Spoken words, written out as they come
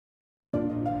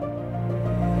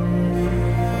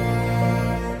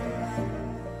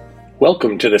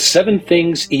Welcome to the Seven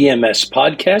Things EMS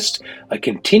podcast, a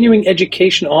continuing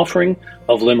education offering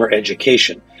of Limmer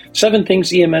Education. Seven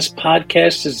Things EMS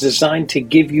podcast is designed to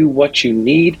give you what you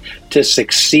need to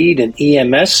succeed in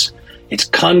EMS. It's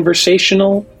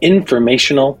conversational,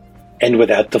 informational, and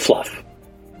without the fluff.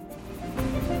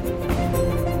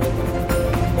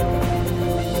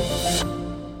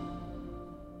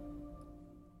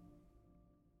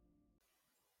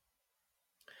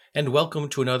 And welcome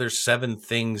to another Seven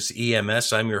Things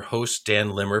EMS. I'm your host, Dan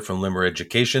Limmer from Limmer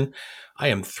Education. I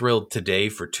am thrilled today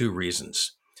for two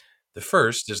reasons. The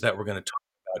first is that we're going to talk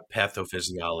about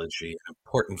pathophysiology, an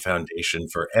important foundation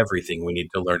for everything we need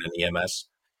to learn in EMS.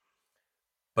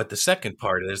 But the second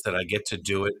part is that I get to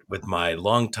do it with my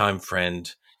longtime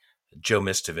friend, Joe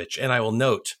Mistovich. And I will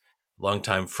note,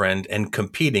 longtime friend and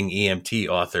competing EMT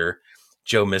author,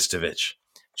 Joe Mistovich.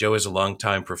 Joe is a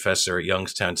longtime professor at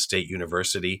Youngstown State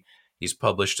University. He's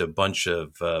published a bunch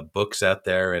of books out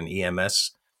there in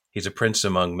EMS. He's a prince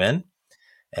among men.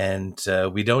 And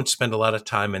we don't spend a lot of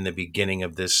time in the beginning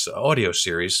of this audio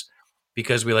series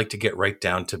because we like to get right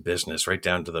down to business, right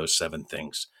down to those seven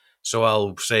things. So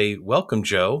I'll say, welcome,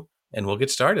 Joe, and we'll get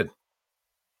started.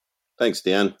 Thanks,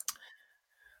 Dan.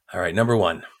 All right, number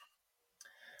one.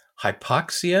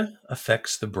 Hypoxia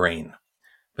affects the brain,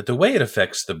 but the way it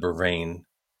affects the brain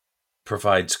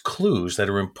provides clues that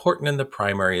are important in the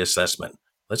primary assessment.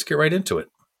 Let's get right into it.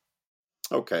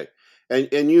 Okay. And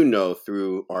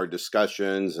through our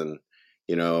discussions and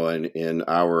in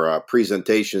our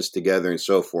presentations together and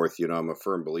so forth, I'm a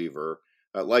firm believer,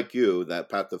 like you, that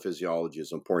pathophysiology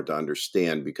is important to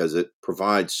understand because it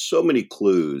provides so many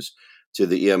clues to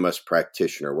the EMS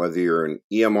practitioner, whether you're an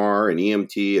EMR, an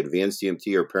EMT, advanced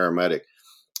EMT, or paramedic.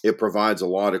 It provides a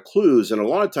lot of clues, and a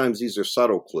lot of times these are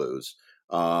subtle clues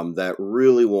that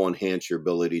really will enhance your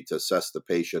ability to assess the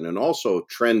patient and also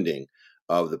trending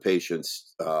of the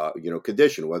patient's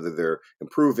condition, whether they're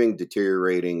improving,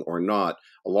 deteriorating, or not.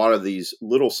 A lot of these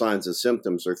little signs and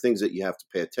symptoms are things that you have to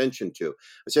pay attention to.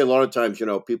 I say a lot of times,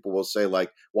 people will say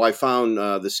like, well, I found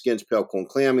the skin's pale, cold, and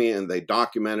clammy, and they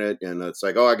document it. And it's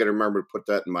like, oh, I got to remember to put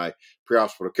that in my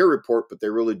pre-hospital care report, but they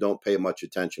really don't pay much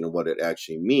attention to what it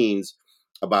actually means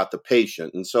about the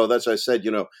patient. And so that's why I said,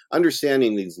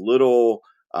 understanding these little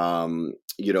pearls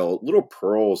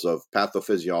of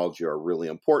pathophysiology are really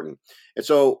important. And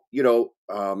so,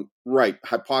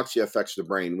 hypoxia affects the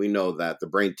brain. We know that the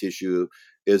brain tissue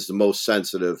is the most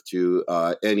sensitive to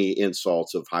any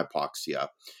insults of hypoxia.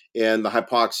 And the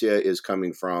hypoxia is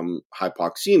coming from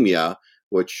hypoxemia,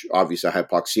 which obviously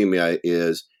hypoxemia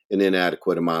is an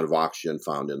inadequate amount of oxygen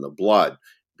found in the blood,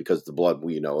 because the blood,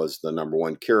 we know, is the number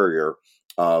one carrier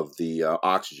of the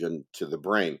oxygen to the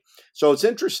brain. So it's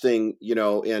interesting,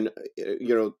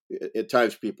 at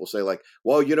times people say like,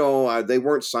 well, they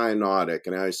weren't cyanotic.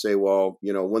 And I say, well,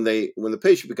 when the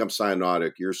patient becomes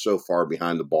cyanotic, you're so far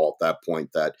behind the ball at that point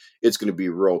that it's going to be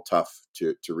real tough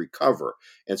to recover.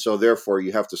 And so therefore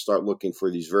you have to start looking for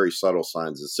these very subtle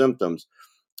signs and symptoms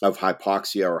of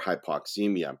hypoxia or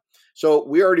hypoxemia. So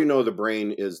we already know the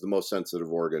brain is the most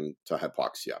sensitive organ to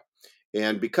hypoxia.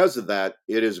 And because of that,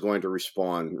 it is going to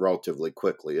respond relatively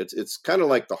quickly. It's kind of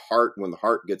like the heart. When the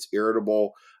heart gets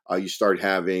irritable, you start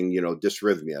having,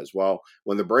 dysrhythmia as well.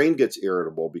 When the brain gets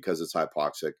irritable because it's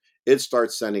hypoxic, it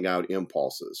starts sending out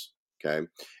impulses. Okay.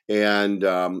 And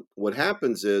what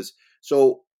happens is,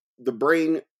 so the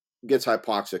brain gets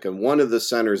hypoxic, and one of the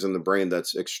centers in the brain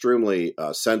that's extremely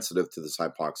sensitive to this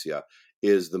hypoxia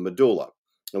is the medulla.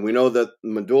 And we know that the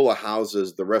medulla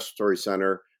houses the respiratory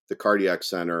center, the cardiac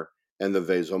center, and the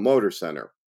vasomotor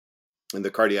center. And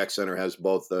the cardiac center has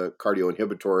both the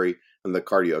cardioinhibitory and the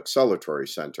cardioacceleratory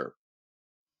center.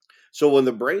 So when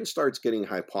the brain starts getting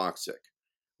hypoxic,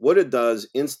 what it does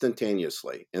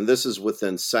instantaneously, and this is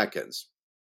within seconds,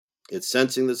 it's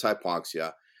sensing this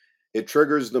hypoxia, it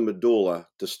triggers the medulla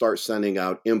to start sending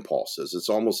out impulses. It's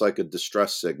almost like a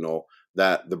distress signal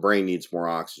that the brain needs more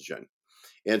oxygen.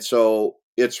 And so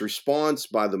its response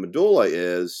by the medulla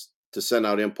is to send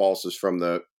out impulses from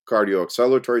the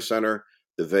cardioacceleratory center,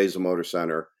 the vasomotor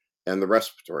center, and the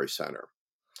respiratory center.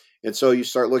 And so you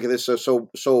start looking at this.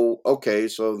 Okay,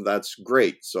 so that's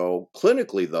great. So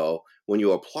clinically, though, when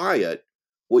you apply it,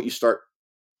 what you start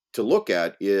to look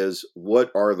at is what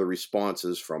are the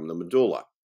responses from the medulla.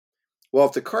 Well,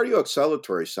 if the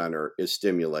cardioacceleratory center is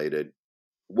stimulated,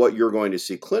 what you're going to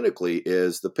see clinically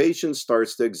is the patient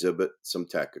starts to exhibit some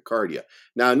tachycardia.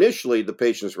 Now, initially, the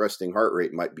patient's resting heart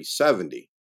rate might be 70.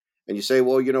 And you say,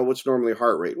 well, what's normally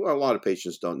heart rate? Well, a lot of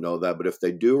patients don't know that, but if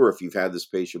they do, or if you've had this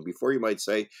patient before, you might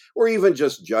say, or even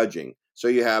just judging. So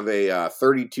you have a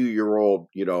 32-year-old,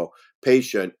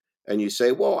 patient And you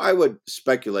say, well, I would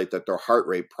speculate that their heart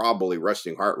rate, probably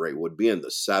resting heart rate, would be in the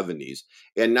 70s.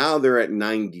 And now they're at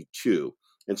 92.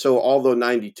 And so, although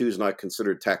 92 is not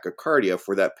considered tachycardia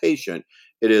for that patient,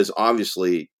 it is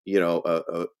obviously,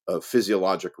 a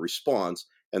physiologic response,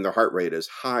 and their heart rate is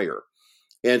higher.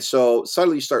 And so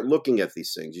suddenly you start looking at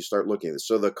these things. You start looking at this.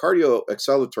 So the cardio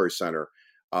acceleratory center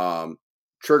um,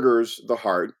 triggers the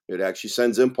heart. It actually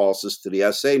sends impulses to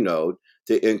the SA node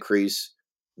to increase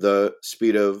the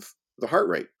speed of the heart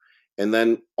rate. And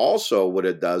then also what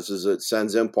it does is it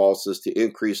sends impulses to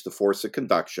increase the force of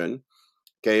conduction.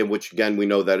 Okay, which again we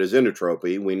know that is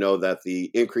inotropy. We know that the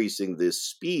increasing the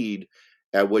speed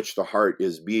at which the heart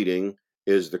is beating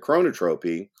is the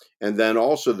chronotropy, and then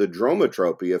also the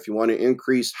dromotropy. If you want to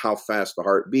increase how fast the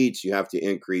heart beats, you have to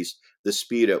increase the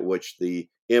speed at which the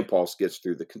impulse gets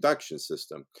through the conduction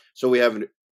system. So we have an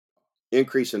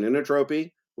increase in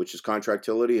inotropy, which is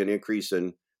contractility, an increase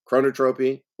in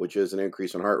chronotropy, which is an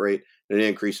increase in heart rate, and an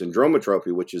increase in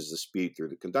dromotropy, which is the speed through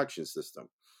the conduction system.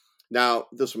 Now,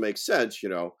 this will make sense,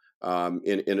 in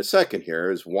a second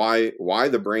here is why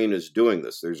the brain is doing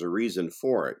this. There's a reason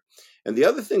for it. And the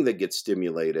other thing that gets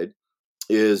stimulated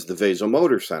is the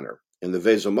vasomotor center. And the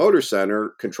vasomotor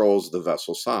center controls the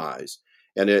vessel size,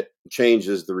 and it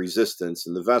changes the resistance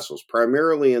in the vessels,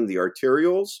 primarily in the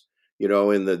arterioles,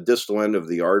 in the distal end of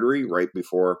the artery right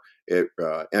before it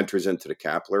enters into the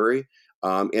capillary,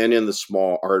 and in the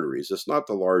small arteries. It's not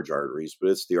the large arteries,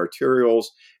 but it's the arterioles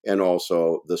and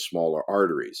also the smaller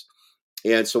arteries.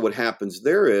 And so what happens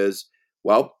there is,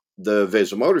 well, the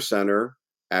vasomotor center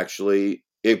actually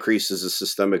increases the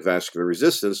systemic vascular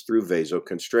resistance through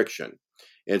vasoconstriction.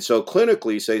 And so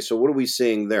clinically, say, so what are we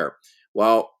seeing there?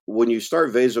 Well, when you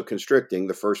start vasoconstricting,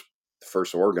 the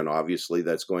first organ, obviously,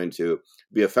 that's going to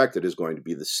be affected is going to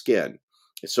be the skin.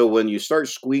 So when you start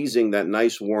squeezing that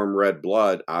nice warm red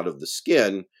blood out of the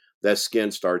skin, that skin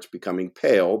starts becoming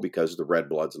pale because the red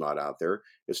blood's not out there.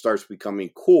 It starts becoming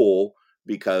cool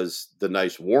because the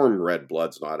nice warm red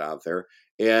blood's not out there.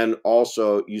 And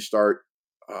also you start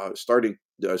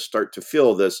to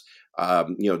feel this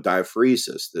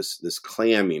diaphoresis, this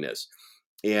clamminess,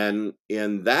 and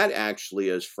that actually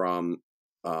is from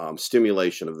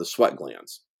stimulation of the sweat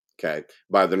glands, okay,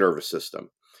 by the nervous system.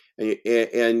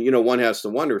 And one has to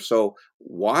wonder, so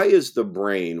why is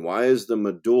the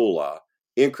medulla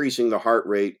increasing the heart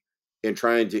rate and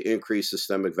trying to increase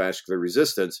systemic vascular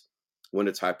resistance when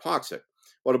it's hypoxic?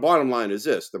 Well, the bottom line is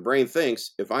this: the brain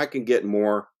thinks, if I can get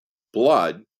more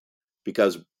blood,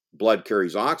 because blood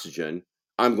carries oxygen,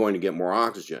 I'm going to get more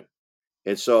oxygen.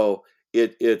 And so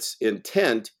its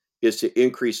intent is to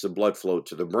increase the blood flow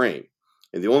to the brain.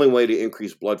 And the only way to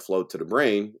increase blood flow to the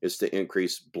brain is to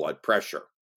increase blood pressure.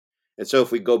 And so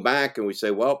if we go back and we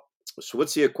say, well, so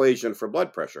what's the equation for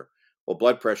blood pressure? Well,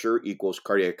 blood pressure equals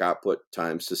cardiac output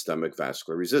times systemic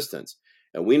vascular resistance.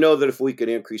 And we know that if we could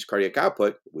increase cardiac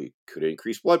output, we could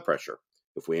increase blood pressure.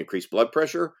 If we increase blood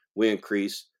pressure, we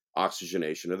increase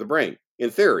oxygenation of the brain. In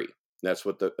theory, that's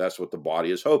what the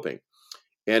body is hoping.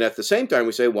 And at the same time,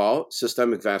 we say, well,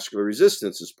 systemic vascular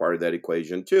resistance is part of that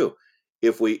equation too.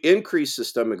 If we increase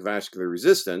systemic vascular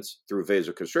resistance through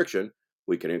vasoconstriction,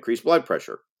 we can increase blood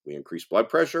pressure. We increase blood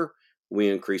pressure, we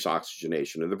increase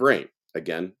oxygenation of the brain.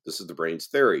 Again, this is the brain's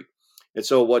theory. And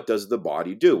so what does the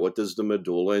body do? What does the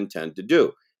medulla intend to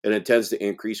do? It intends to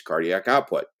increase cardiac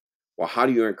output. Well, how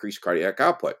do you increase cardiac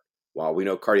output? Well, we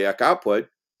know cardiac output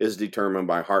is determined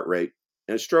by heart rate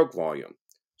and stroke volume.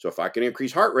 So if I can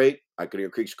increase heart rate, I can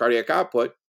increase cardiac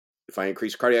output. If I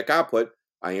increase cardiac output,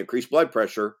 I increase blood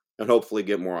pressure and hopefully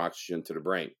get more oxygen to the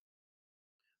brain.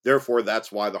 Therefore,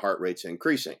 that's why the heart rate's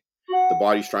increasing. The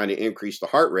body's trying to increase the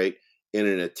heart rate in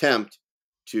an attempt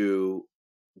to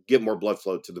get more blood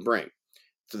flow to the brain.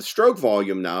 For the stroke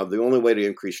volume now, the only way to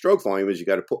increase stroke volume is you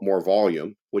got to put more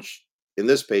volume, which in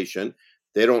this patient,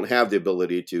 they don't have the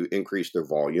ability to increase their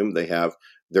volume. They have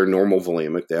their normal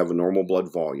volemic. They have a normal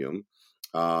blood volume,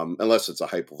 unless it's a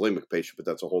hypovolemic patient, but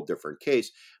that's a whole different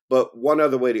case. But one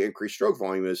other way to increase stroke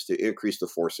volume is to increase the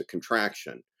force of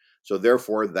contraction. So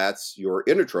therefore, that's your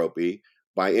inotropy.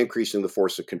 By increasing the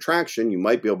force of contraction, you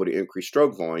might be able to increase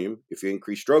stroke volume. If you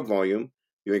increase stroke volume,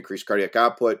 you increase cardiac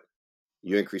output.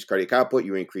 You increase cardiac output,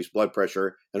 you increase blood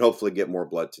pressure, and hopefully get more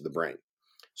blood to the brain.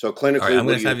 So All right, clinically,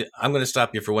 what do you? I'm going to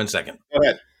stop you for 1 second. Go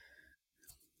ahead.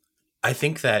 I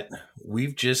think that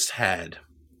we've just had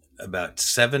about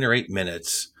 7 or 8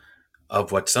 minutes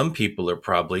of what some people are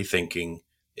probably thinking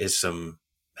is some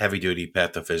heavy duty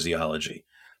pathophysiology.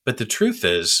 But the truth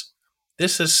is,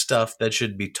 this is stuff that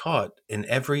should be taught in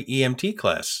every EMT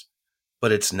class,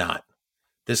 but it's not.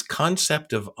 This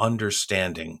concept of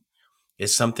understanding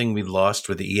is something we lost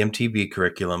with the EMTB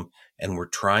curriculum and we're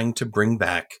trying to bring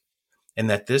back, and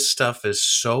that this stuff is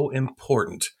so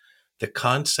important. The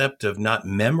concept of not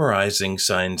memorizing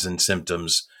signs and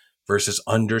symptoms versus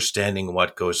understanding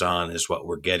what goes on is what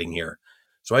we're getting here.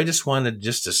 So I just wanted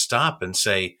just to stop and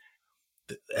say,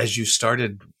 as you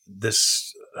started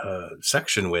this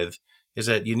section with, is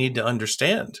that you need to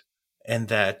understand, and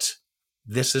that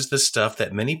this is the stuff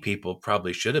that many people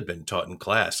probably should have been taught in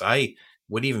class. I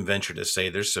would even venture to say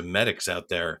there's some medics out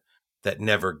there that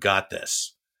never got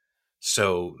this.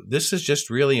 So this is just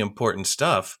really important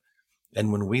stuff.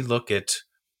 And when we look at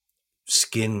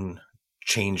skin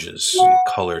changes,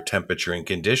 color, temperature, and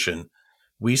condition,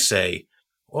 we say,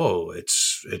 oh,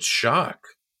 it's shock.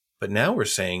 But now we're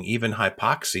saying even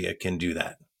hypoxia can do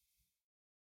that.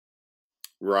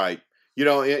 Right.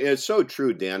 It's so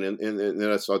true, Dan. And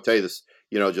that's, I'll tell you this,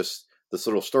 just this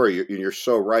little story. You're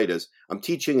so right. Is I'm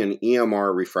teaching an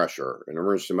EMR refresher, an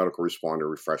emergency medical responder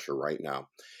refresher right now.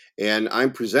 And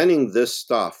I'm presenting this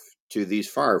stuff to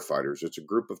these firefighters. It's a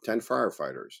group of 10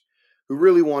 firefighters who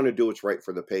really want to do what's right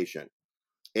for the patient.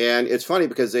 And it's funny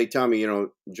because they tell me,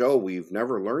 Joe, we've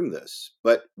never learned this.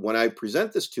 But when I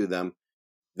present this to them,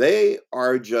 they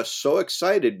are just so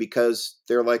excited because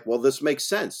they're like, well, this makes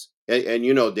sense.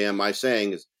 And Dan, my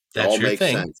saying is, it all That's your makes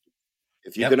thing. sense.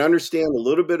 If you can Yep. understand a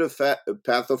little bit of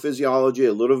pathophysiology,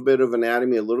 a little bit of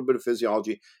anatomy, a little bit of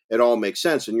physiology, it all makes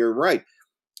sense. And you're right.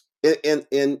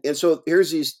 And so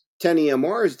here's these 10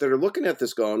 EMRs that are looking at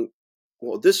this going,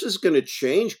 well, this is going to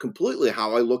change completely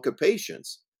how I look at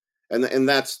patients. And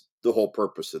that's the whole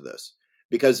purpose of this.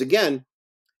 Because again,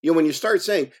 when you start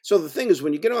saying, so the thing is,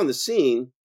 when you get on the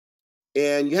scene,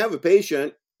 and you have a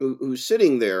patient who's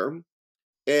sitting there,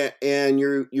 and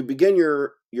you begin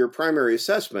your primary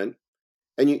assessment,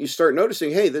 and you start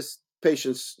noticing, hey, this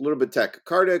patient's a little bit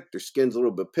tachycardic, their skin's a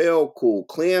little bit pale, cool,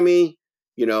 clammy,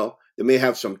 they may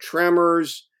have some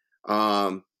tremors,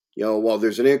 while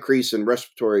there's an increase in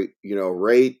respiratory,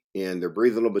 rate, and they're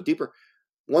breathing a little bit deeper.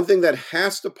 One thing that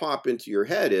has to pop into your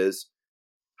head is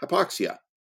hypoxia.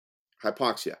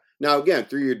 Now, again,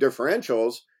 through your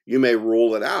differentials, you may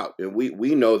rule it out. And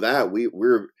we know that.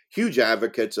 We're huge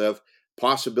advocates of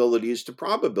possibilities to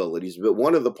probabilities. But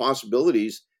one of the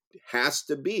possibilities has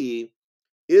to be,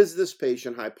 is this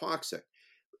patient hypoxic?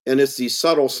 And it's these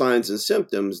subtle signs and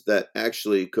symptoms that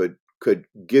actually could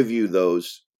give you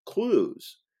those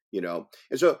clues, And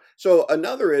so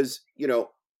another is,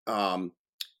 so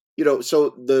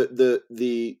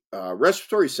the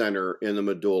respiratory center in the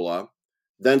medulla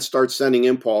then starts sending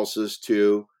impulses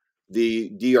to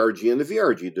the DRG and the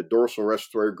VRG, the dorsal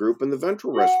respiratory group and the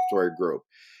ventral respiratory group.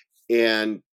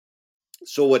 And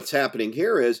so what's happening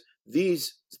here is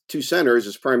these two centers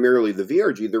is primarily the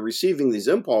VRG. They're receiving these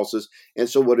impulses. And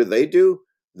so what do?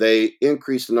 They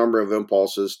increase the number of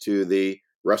impulses to the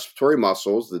respiratory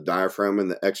muscles, the diaphragm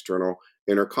and the external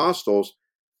intercostals,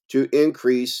 to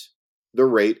increase the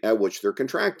rate at which they're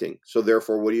contracting. So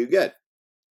therefore, what do you get?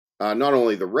 Not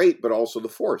only the rate, but also the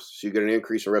force. So you get an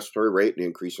increase in respiratory rate and an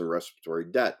increase in respiratory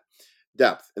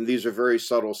depth. And these are very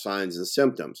subtle signs and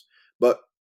symptoms. But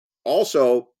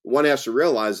also, one has to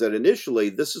realize that initially,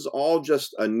 this is all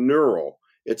just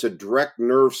it's a direct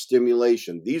nerve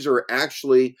stimulation. These are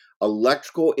actually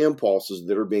electrical impulses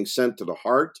that are being sent to the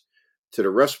heart, to the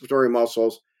respiratory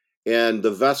muscles, and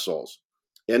the vessels.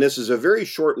 And this is a very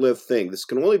short-lived thing. This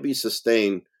can only be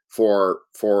sustained for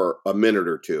a minute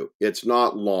or two. It's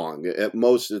not long. At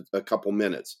most, a couple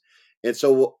minutes. And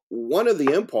so one of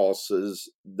the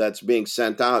impulses that's being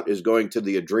sent out is going to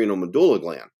the adrenal medulla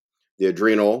gland. The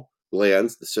adrenal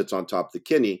glands that sits on top of the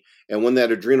kidney. And when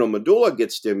that adrenal medulla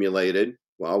gets stimulated,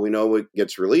 well, we know what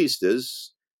gets released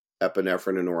is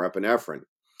epinephrine and norepinephrine.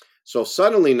 So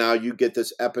suddenly now you get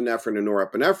this epinephrine and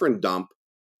norepinephrine dump,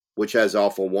 which has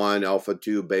alpha 1, alpha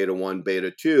 2, beta 1,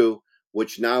 beta 2,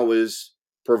 which now is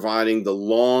providing the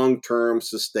long-term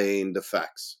sustained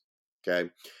effects. Okay.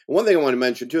 And one thing I want to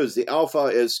mention too is the alpha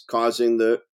is causing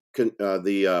the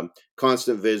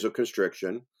constant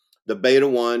vasoconstriction. The beta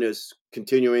 1 is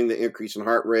continuing the increase in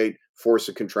heart rate, force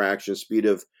of contraction, speed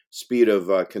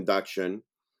of conduction.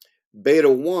 Beta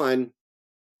 1,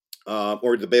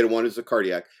 or the beta 1 is the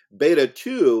cardiac. Beta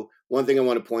 2, one thing I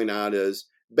want to point out is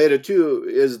beta 2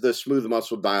 is the smooth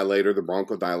muscle dilator, the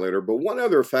bronchodilator. But one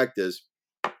other effect is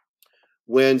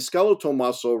when skeletal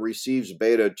muscle receives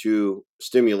beta 2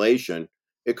 stimulation,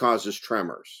 it causes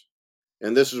tremors.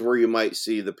 And this is where you might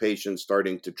see the patient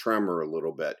starting to tremor a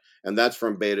little bit. And that's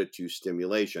from beta 2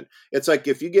 stimulation. It's like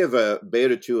if you give a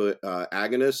beta 2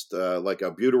 agonist, like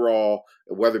a buterol,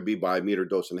 whether it be by meter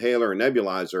dose inhaler or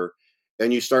nebulizer,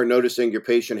 and you start noticing your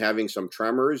patient having some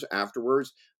tremors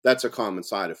afterwards, that's a common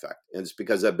side effect. And it's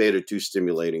because that beta 2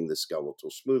 stimulating the skeletal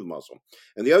smooth muscle.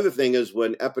 And the other thing is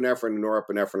when epinephrine and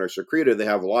norepinephrine are secreted, they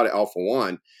have a lot of alpha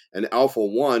 1. And alpha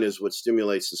 1 is what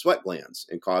stimulates the sweat glands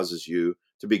and causes you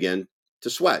to begin to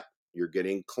sweat. You're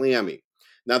getting clammy.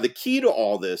 Now, the key to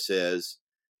all this is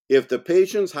if the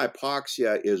patient's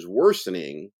hypoxia is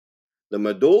worsening, the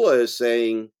medulla is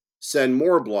saying, send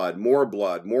more blood, more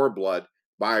blood, more blood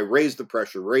by raise the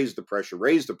pressure, raise the pressure,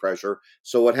 raise the pressure.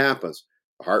 So what happens?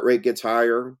 The heart rate gets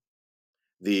higher,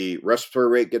 the respiratory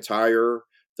rate gets higher,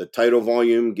 the tidal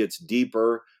volume gets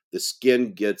deeper, the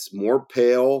skin gets more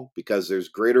pale because there's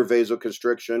greater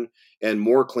vasoconstriction, and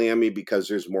more clammy because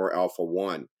there's more alpha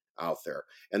 1 out there.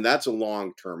 And that's a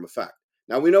long-term effect.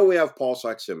 Now, we know we have pulse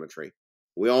oximetry.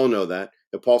 We all know that.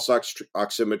 The pulse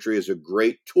oximetry is a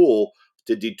great tool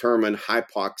to determine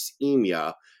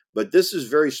hypoxemia, but this is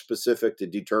very specific to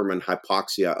determine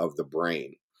hypoxia of the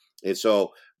brain. And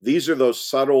so these are those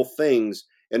subtle things.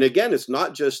 And again, it's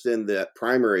not just in the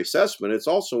primary assessment, it's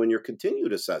also in your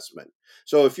continued assessment.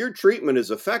 So if your treatment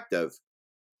is effective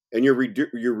and you're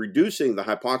reducing the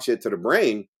hypoxia to the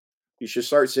brain, you should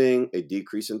start seeing a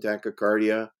decrease in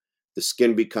tachycardia, the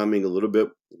skin becoming a little bit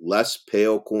less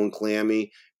pale, cool, and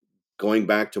clammy, going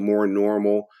back to more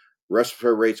normal,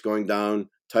 respiratory rates going down,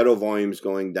 tidal volumes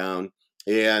going down.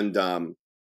 And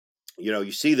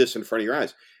you see this in front of your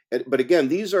eyes. But again,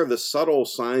 these are the subtle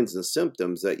signs and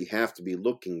symptoms that you have to be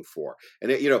looking for. And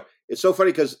it's so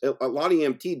funny because a lot of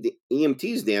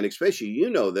EMTs, Dan,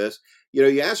 especially, this.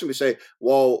 You ask them, you say,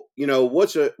 "Well,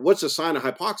 what's a sign of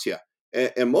hypoxia?"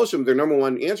 And most of them, their number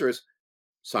one answer is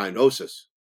cyanosis.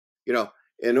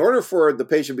 In order for the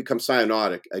patient to become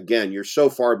cyanotic, again, you're so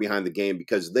far behind the game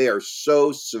because they are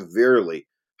so severely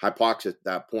hypoxic at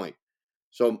that point.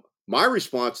 So my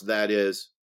response to that is,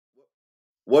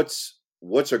 what's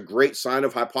a great sign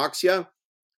of hypoxia?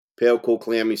 Pale, cool,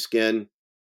 clammy skin,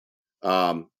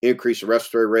 increase in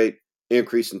respiratory rate,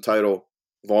 increase in tidal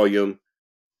volume,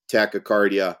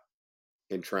 tachycardia,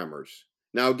 and tremors.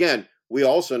 Now, again, we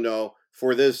also know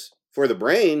for the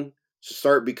brain to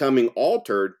start becoming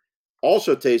altered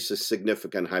also takes a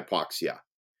significant hypoxia.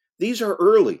 These are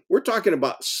early. We're talking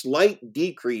about slight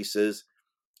decreases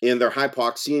in their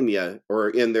hypoxemia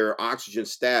or in their oxygen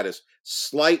status,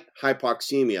 slight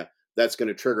hypoxemia, that's going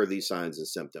to trigger these signs and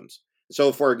symptoms.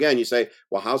 So again, you say,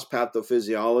 well, how's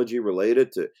pathophysiology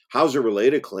related to, how's it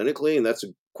related clinically? And that's a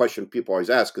question people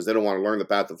always ask because they don't want to learn the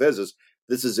pathophysics.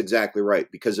 This is exactly right,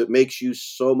 because it makes you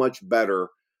so much better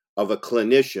of a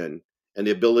clinician and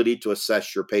the ability to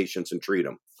assess your patients and treat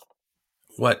them.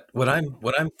 What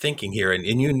I'm thinking here, and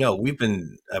we've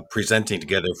been presenting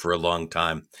together for a long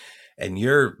time, and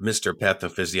you're Mr.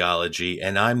 Pathophysiology,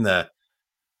 and I'm the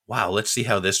wow. Let's see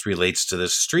how this relates to the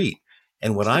street.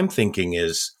 And what I'm thinking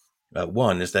is,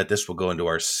 one is that this will go into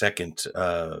our second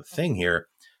thing here,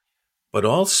 but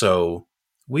also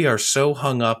we are so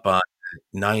hung up on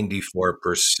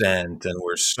 94%, and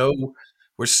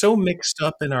we're so mixed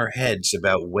up in our heads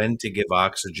about when to give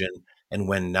oxygen and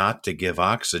when not to give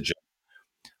oxygen.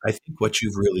 I think what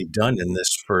you've really done in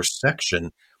this first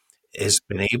section is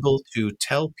been able to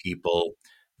tell people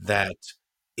that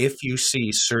if you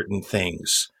see certain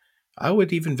things, I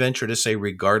would even venture to say,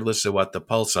 regardless of what the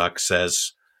pulse ox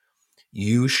says,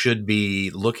 you should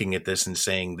be looking at this and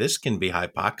saying, this can be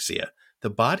hypoxia. The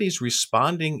body's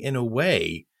responding in a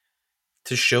way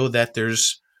to show that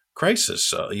there's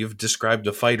crisis. You've described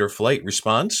a fight or flight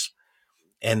response,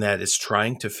 and that it's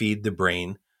trying to feed the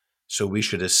brain. So we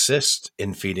should assist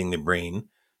in feeding the brain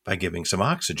by giving some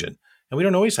oxygen. And we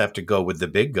don't always have to go with the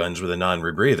big guns with a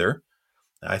non-rebreather.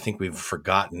 I think we've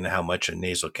forgotten how much a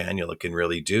nasal cannula can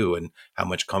really do and how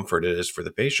much comfort it is for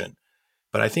the patient.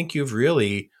 But I think you've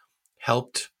really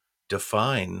helped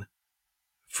define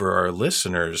for our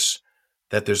listeners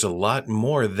that there's a lot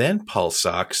more than pulse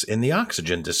ox in the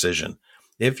oxygen decision.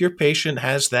 If your patient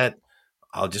has that,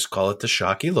 I'll just call it the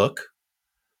shocky look,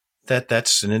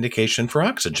 that's an indication for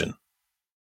oxygen.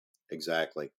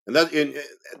 Exactly. And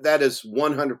that is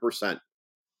 100%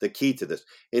 the key to this.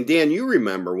 And Dan, you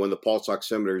remember when the pulse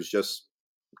oximeters just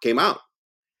came out.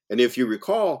 And if you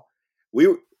recall,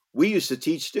 we used to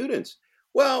teach students,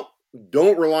 well,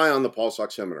 don't rely on the pulse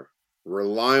oximeter.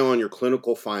 Rely on your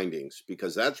clinical findings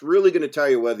because that's really going to tell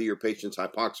you whether your patient's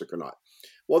hypoxic or not.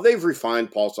 Well, they've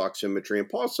refined pulse oximetry, and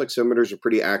pulse oximeters are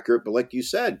pretty accurate. But like you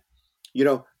said,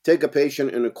 take a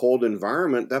patient in a cold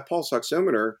environment, that pulse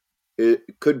oximeter, it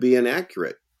could be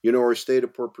inaccurate, or a state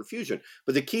of poor perfusion.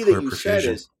 But the key that Poor you said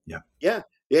perfusion. is, Yeah. yeah.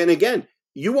 And again,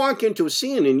 you walk into a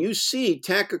scene and you see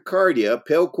tachycardia,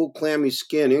 pale, cool, clammy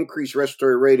skin, increased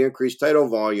respiratory rate, increased tidal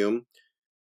volume,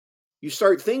 you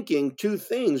start thinking two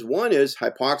things. One is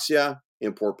hypoxia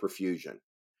and poor perfusion.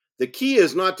 The key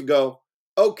is not to go,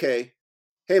 okay,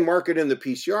 hey, mark it in the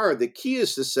PCR. The key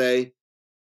is to say,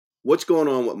 what's going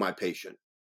on with my patient?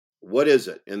 What is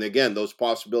it? And again, those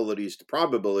possibilities to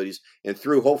probabilities, and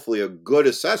through hopefully a good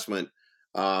assessment,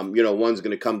 one's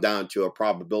going to come down to a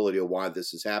probability of why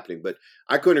this is happening. But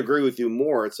I couldn't agree with you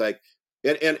more. It's like,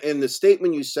 and the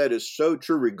statement you said is so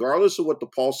true, regardless of what the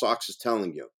pulse ox is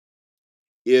telling you.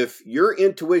 If your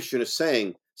intuition is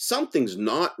saying something's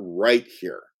not right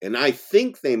here, and I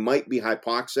think they might be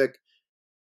hypoxic,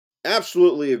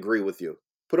 absolutely agree with you.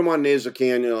 Put them on nasal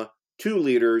cannula, 2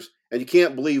 liters, and you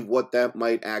can't believe what that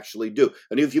might actually do.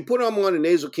 And if you put them on a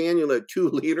nasal cannula at 2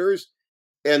 liters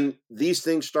and these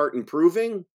things start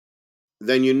improving,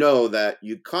 then you know that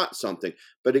you caught something.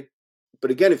 But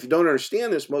again, if you don't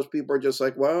understand this, most people are just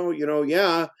like, well,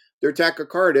 yeah, they're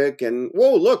tachycardic, and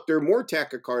whoa, look, they're more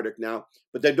tachycardic now,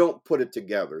 but they don't put it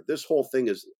together. This whole thing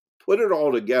is put it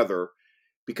all together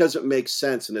because it makes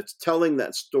sense, and it's telling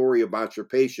that story about your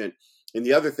patient. And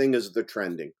the other thing is the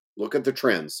trending. Look at the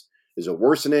trends. Is it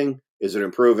worsening? Is it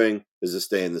improving? Is it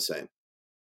staying the same?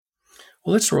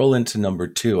 Well, let's roll into number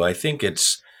 2. I think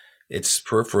it's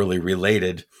peripherally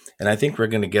related, and I think we're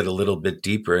going to get a little bit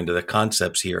deeper into the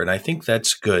concepts here, and I think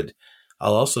that's good.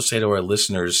 I'll also say to our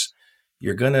listeners,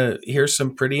 you're going to hear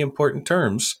some pretty important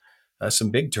terms,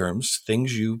 some big terms,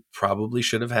 things you probably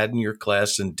should have had in your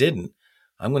class and didn't.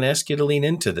 I'm going to ask you to lean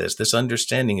into this. This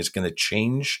understanding is going to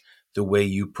change the way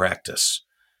you practice,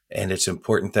 and it's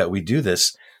important that we do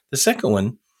this. The second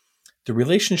one, the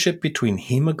relationship between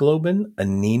hemoglobin,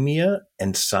 anemia,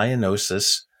 and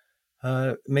cyanosis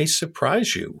may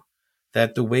surprise you.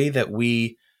 That the way that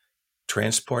we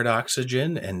transport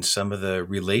oxygen and some of the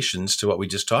relations to what we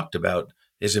just talked about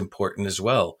is important as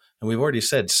well. And we've already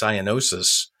said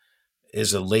cyanosis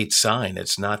is a late sign.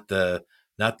 It's not the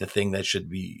thing that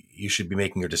you should be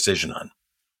making your decision on.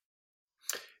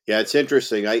 Yeah, it's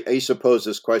interesting. I used to pose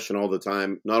this question all the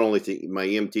time, not only to my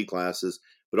EMT classes,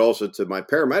 but also to my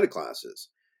paramedic classes.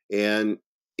 And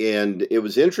it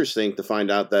was interesting to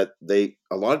find out that they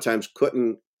a lot of times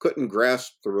couldn't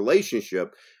grasp the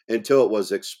relationship until it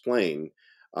was explained,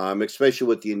 especially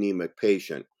with the anemic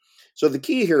patient. So the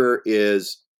key here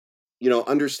is,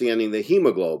 understanding the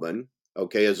hemoglobin,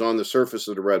 okay, is on the surface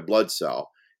of the red blood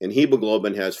cell. And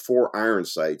hemoglobin has 4 iron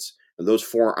sites, and those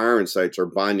 4 iron sites are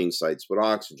binding sites with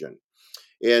oxygen.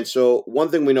 And so, one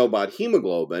thing we know about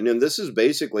hemoglobin, and this is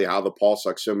basically how the pulse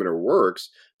oximeter works,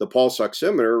 the pulse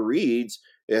oximeter reads,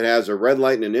 it has a red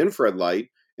light and an infrared light,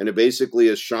 and it basically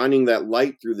is shining that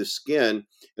light through the skin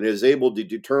and is able to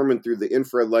determine through the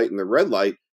infrared light and the red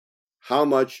light how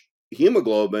much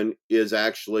hemoglobin is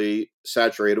actually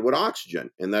saturated with oxygen.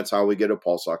 And that's how we get a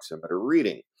pulse oximeter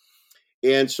reading.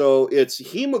 And so it's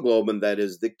hemoglobin that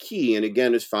is the key, and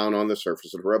again, is found on the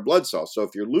surface of the red blood cells. So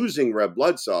if you're losing red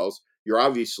blood cells, you're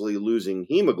obviously losing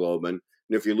hemoglobin.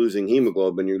 And if you're losing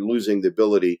hemoglobin, you're losing the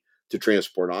ability to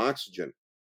transport oxygen.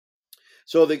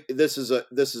 So this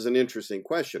is an interesting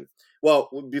question. Well,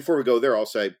 before we go there, I'll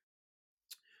say,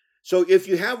 so if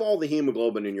you have all the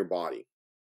hemoglobin in your body,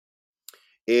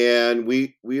 and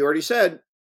we already said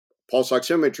pulse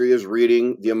oximetry is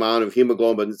reading the amount of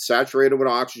hemoglobin saturated with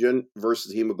oxygen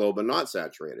versus hemoglobin not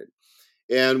saturated.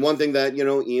 And one thing that,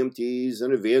 EMTs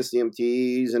and advanced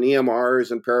EMTs and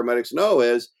EMRs and paramedics know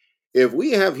is if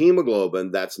we have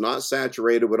hemoglobin that's not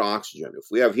saturated with oxygen, if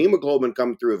we have hemoglobin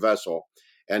coming through a vessel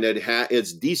and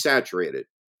it's desaturated,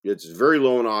 it's very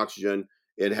low in oxygen,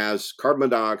 it has carbon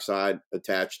dioxide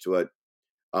attached to it,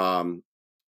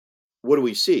 what do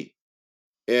we see?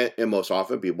 And most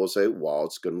often people say, well,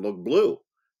 it's going to look blue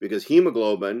because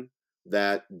hemoglobin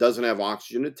that doesn't have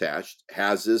oxygen attached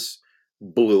has this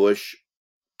bluish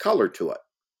color to it.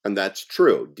 And that's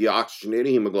true. Deoxygenated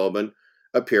hemoglobin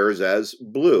appears as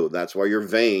blue. That's why your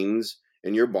veins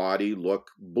in your body look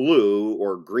blue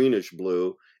or greenish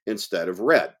blue instead of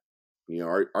red.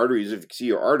 Arteries, if you see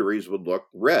your arteries, would look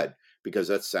red because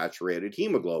that's saturated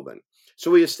hemoglobin.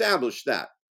 So we established that.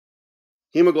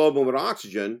 Hemoglobin with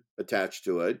oxygen attached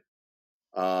to it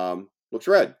looks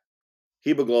red.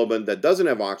 Hemoglobin that doesn't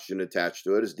have oxygen attached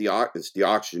to it is it's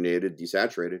deoxygenated,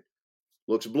 desaturated,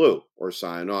 looks blue or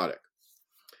cyanotic.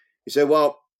 You say,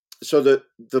 well, so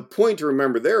the point to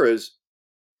remember there is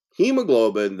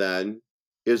hemoglobin then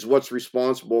is what's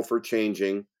responsible for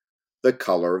changing the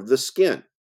color of the skin.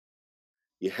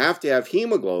 You have to have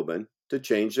hemoglobin to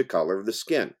change the color of the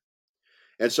skin.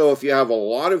 And so if you have a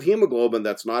lot of hemoglobin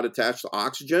that's not attached to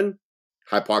oxygen,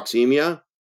 hypoxemia,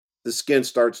 the skin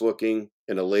starts looking,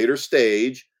 in a later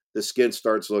stage, the skin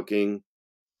starts looking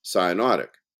cyanotic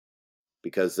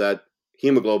because that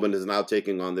hemoglobin is now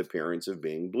taking on the appearance of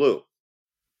being blue.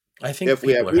 I think If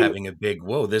we have people are having a big,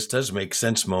 whoa, this does make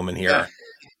sense moment yeah,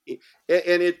 here.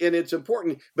 and it's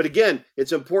important, but again,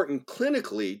 it's important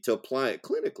clinically to apply it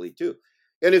clinically too.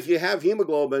 And if you have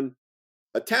hemoglobin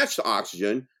attached to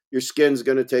oxygen, your skin's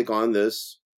going to take on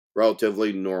this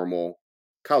relatively normal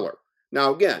color.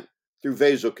 Now, again, through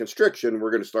vasoconstriction,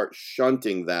 we're going to start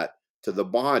shunting that to the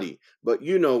body. But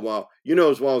you know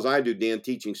as well as I do, Dan,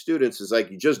 teaching students is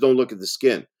like you just don't look at the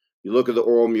skin. You look at the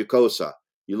oral mucosa.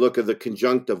 You look at the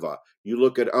conjunctiva. You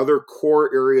look at other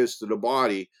core areas to the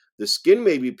body. The skin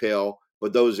may be pale,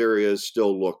 but those areas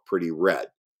still look pretty red,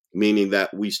 meaning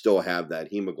that we still have that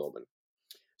hemoglobin.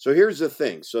 So here's the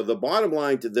thing. So the bottom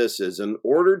line to this is in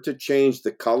order to change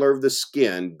the color of the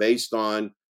skin based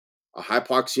on a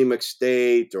hypoxemic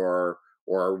state or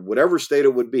whatever state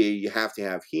it would be, you have to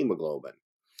have hemoglobin.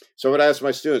 So I would ask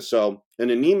my students, so an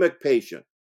anemic patient,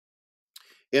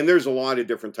 and there's a lot of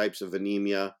different types of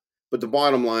anemia, but the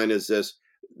bottom line is this,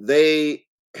 they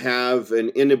have an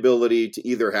inability to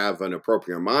either have an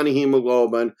appropriate amount of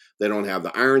hemoglobin, they don't have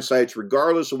the iron sites,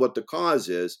 regardless of what the cause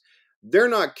is, they're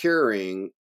not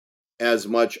carrying as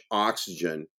much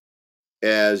oxygen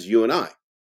as you and I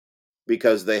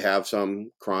because they have some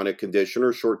chronic condition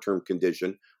or short-term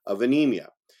condition of anemia.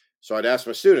 So I'd ask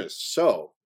my students,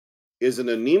 so is an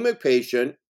anemic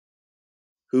patient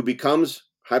who becomes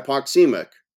hypoxemic,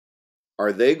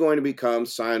 are they going to become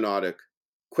cyanotic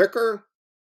quicker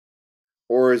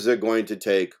or is it going to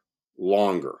take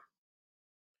longer?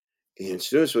 And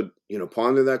students would,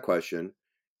 ponder that question.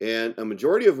 And a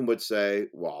majority of them would say,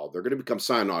 well, they're going to become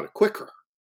cyanotic quicker.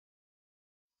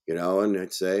 And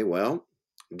I'd say, well,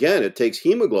 again, it takes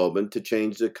hemoglobin to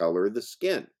change the color of the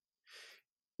skin.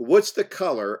 What's the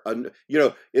color?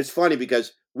 It's funny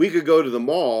because we could go to the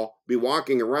mall, be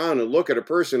walking around and look at a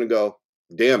person and go,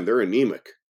 damn, they're anemic,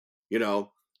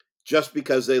 just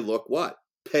because they look what?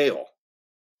 Pale.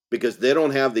 Because they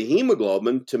don't have the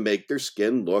hemoglobin to make their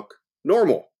skin look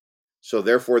normal. So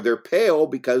therefore they're pale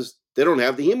because they don't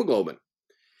have the hemoglobin.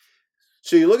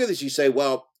 So you look at this, you say,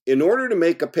 well, in order to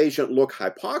make a patient look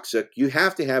hypoxic, you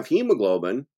have to have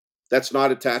hemoglobin that's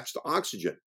not attached to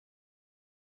oxygen.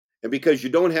 And because you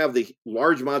don't have the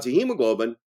large amounts of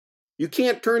hemoglobin, you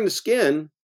can't turn the skin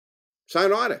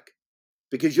cyanotic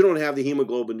because you don't have the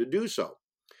hemoglobin to do so.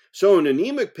 So an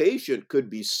anemic patient could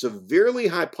be severely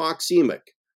hypoxemic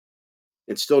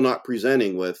and still not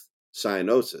presenting with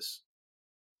cyanosis.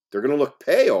 They're going to look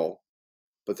pale,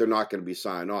 but they're not going to be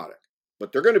cyanotic.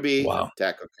 But they're going to be Wow.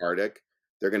 tachycardic.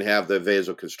 They're going to have the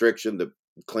vasoconstriction, the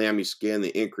clammy skin,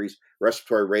 the increased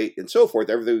respiratory rate, and so forth,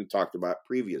 everything we talked about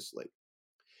previously.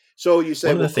 So you say,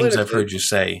 One of the well, things I've clinically, heard you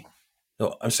say,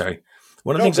 oh, I'm sorry.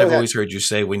 One of the no, things go I've ahead. always heard you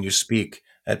say when you speak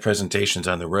at presentations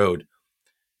on the road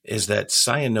is that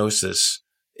cyanosis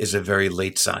is a very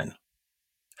late sign.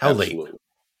 How late? Absolutely.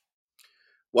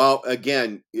 Well,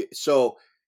 again,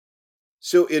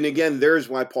 and again, there's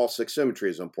why pulse oximetry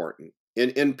is important.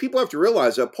 And people have to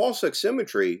realize that pulse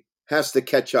oximetry has to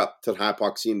catch up to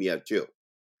hypoxemia too.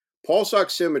 Pulse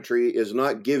oximetry is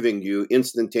not giving you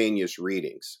instantaneous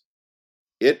readings.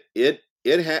 It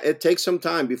takes some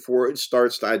time before it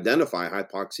starts to identify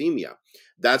hypoxemia.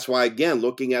 That's why, again,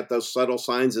 looking at those subtle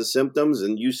signs and symptoms,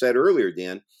 and you said earlier,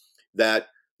 Dan, that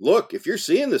look, if you're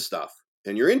seeing this stuff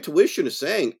and your intuition is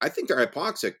saying, I think they're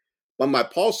hypoxic, but my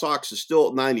pulse ox is still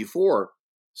at 94,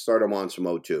 start them on some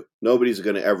O2. Nobody's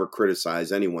going to ever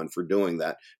criticize anyone for doing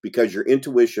that because your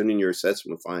intuition and your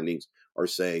assessment findings are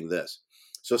saying this.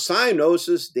 So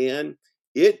cyanosis, Dan,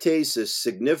 it takes a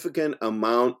significant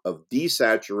amount of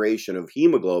desaturation of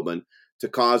hemoglobin to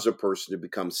cause a person to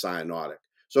become cyanotic.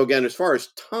 So again, as far as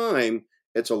time,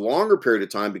 it's a longer period of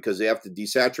time because they have to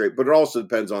desaturate, but it also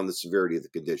depends on the severity of the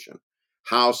condition.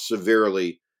 How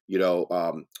severely,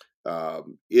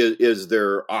 is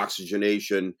their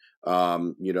oxygenation,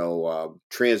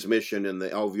 transmission in the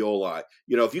alveoli?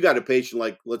 If you got a patient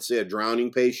like, let's say, a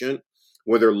drowning patient,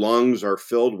 where their lungs are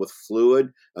filled with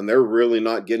fluid and they're really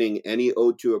not getting any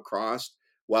O2 across,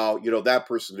 well, that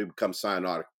person would become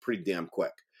cyanotic pretty damn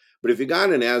quick. But if you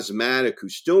got an asthmatic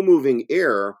who's still moving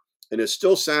air and is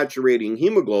still saturating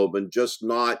hemoglobin, just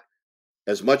not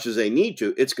as much as they need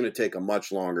to, it's going to take a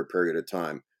much longer period of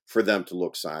time for them to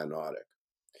look cyanotic.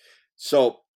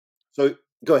 So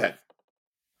go ahead.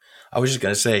 I was just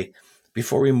going to say,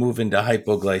 before we move into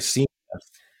hypoglycemia,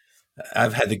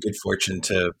 I've had the good fortune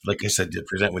to, like I said, to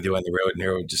present with you on the road and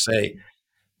hear what you say.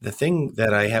 The thing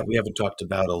that we haven't talked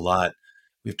about a lot,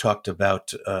 we've talked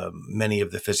about many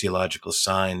of the physiological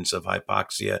signs of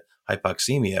hypoxemia.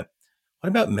 What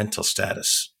about mental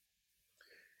status?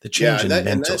 The Yeah, change in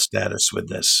mental status with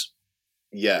this.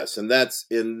 Yes, and that's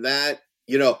in that,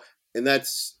 and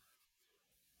that's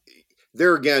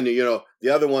there again, the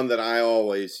other one that I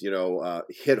always,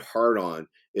 hit hard on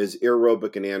is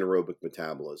aerobic and anaerobic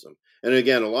metabolism. And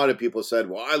again, a lot of people said,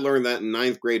 well, I learned that in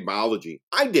ninth grade biology.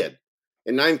 I did.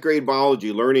 In ninth grade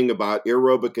biology, learning about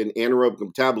aerobic and anaerobic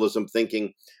metabolism,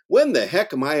 thinking, when the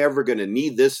heck am I ever going to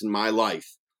need this in my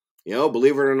life?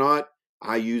 Believe it or not,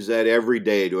 I use that every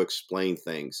day to explain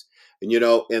things. And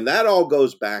that all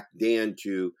goes back, Dan,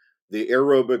 to the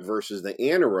aerobic versus the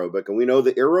anaerobic. And we know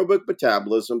the aerobic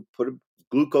metabolism put a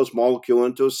glucose molecule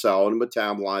into a cell and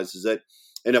metabolizes it.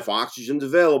 And if oxygen's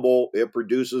available, it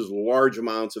produces large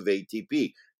amounts of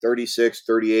ATP, 36,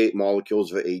 38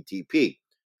 molecules of ATP.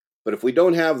 But if we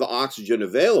don't have the oxygen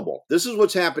available, this is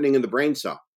what's happening in the brain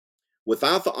cell.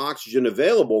 Without the oxygen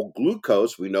available,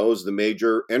 glucose, we know, is the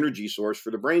major energy source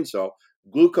for the brain cell.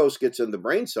 Glucose gets in the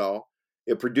brain cell.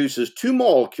 It produces two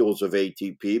molecules of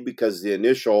ATP because the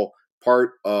initial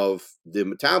part of the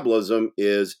metabolism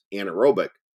is anaerobic,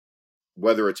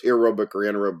 whether it's aerobic or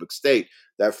anaerobic state.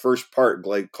 That first part,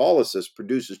 glycolysis,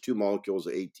 produces two molecules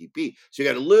of ATP. So you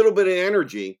got a little bit of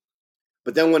energy,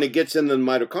 but then when it gets in the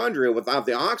mitochondria without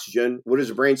the oxygen, what is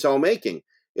the brain cell making?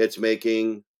 It's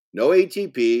making no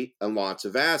ATP and lots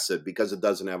of acid because it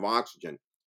doesn't have oxygen.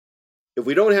 If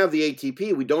we don't have the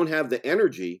ATP, we don't have the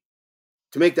energy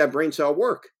to make that brain cell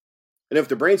work. And if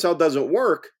the brain cell doesn't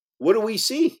work, what do we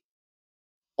see?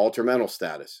 Altered mental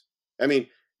status. I mean,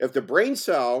 if the brain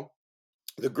cell,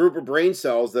 the group of brain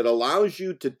cells that allows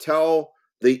you to tell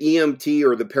the EMT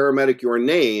or the paramedic your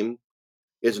name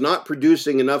is not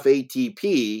producing enough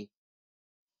ATP,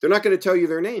 they're not going to tell you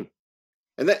their name.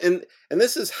 And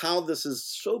this is how this is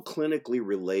so clinically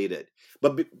related.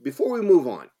 But before we move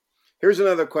on, here's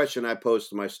another question I pose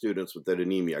to my students with that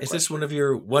anemia Is this one question. of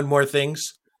your one more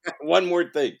things? One more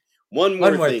thing. One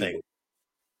One more more thing. thing.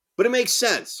 But it makes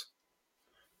sense.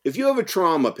 If you have a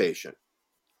trauma patient,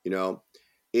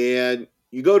 and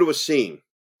you go to a scene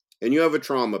and you have a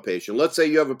trauma patient, let's say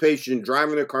you have a patient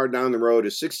driving their car down the road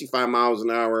at 65 miles an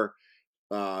hour,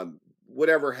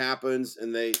 whatever happens,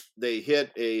 and they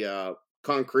hit a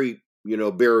concrete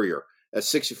barrier at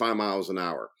 65 miles an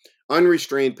hour,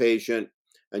 unrestrained patient,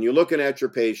 and you're looking at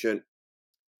your patient.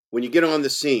 When you get on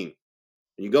the scene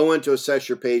and you go in to assess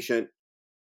your patient,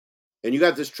 and you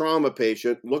got this trauma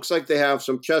patient, looks like they have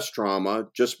some chest trauma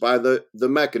just by the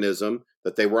mechanism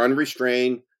that they were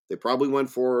unrestrained. They probably went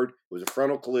forward. It was a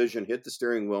frontal collision, hit the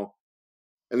steering wheel,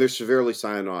 and they're severely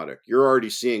cyanotic. You're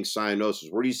already seeing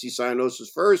cyanosis. Where do you see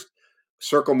cyanosis first?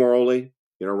 Circumorally,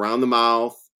 around the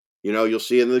mouth. You'll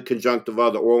see in the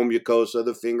conjunctiva, the oral mucosa,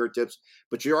 the fingertips,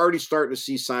 but you're already starting to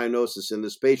see cyanosis in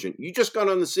this patient. You just got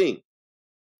on the scene.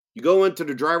 You go into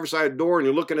the driver's side door and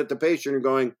you're looking at the patient and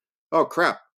you're going, oh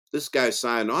crap, this guy's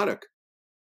cyanotic.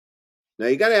 Now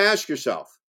you got to ask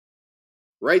yourself,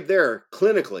 right there,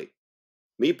 clinically,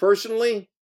 me personally,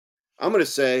 I'm going to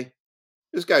say,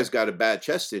 this guy's got a bad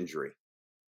chest injury.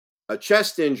 A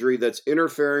chest injury that's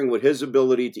interfering with his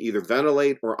ability to either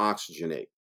ventilate or oxygenate.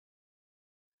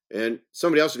 And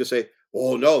somebody else is going to say,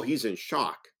 oh, no, he's in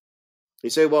shock. You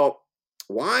say, well,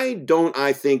 why don't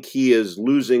I think he is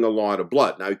losing a lot of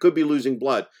blood? Now, he could be losing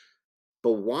blood,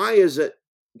 but why is it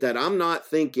that I'm not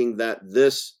thinking that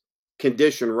this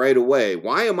condition right away?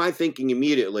 Why am I thinking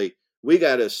immediately, we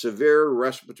got a severe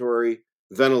respiratory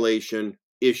ventilation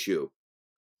issue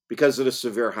because of the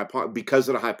severe because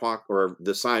of the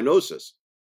cyanosis?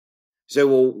 Say,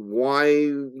 well,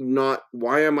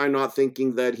 why am I not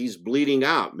thinking that he's bleeding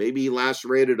out? Maybe he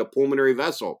lacerated a pulmonary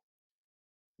vessel.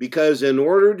 Because in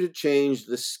order to change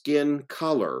the skin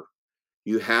color,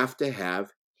 you have to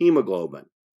have hemoglobin.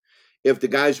 If the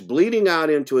guy's bleeding out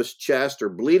into his chest or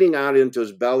bleeding out into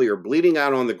his belly or bleeding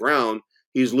out on the ground,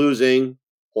 he's losing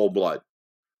whole blood.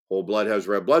 Whole blood has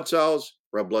red blood cells,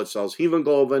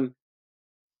 hemoglobin.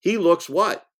 He looks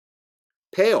what?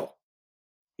 Pale.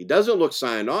 He doesn't look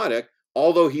cyanotic,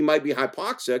 although he might be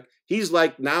hypoxic. He's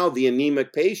like now the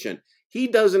anemic patient. He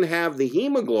doesn't have the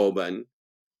hemoglobin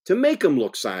to make him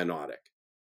look cyanotic.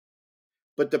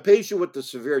 But the patient with the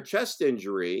severe chest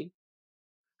injury,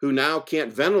 who now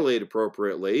can't ventilate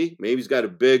appropriately, maybe he's got a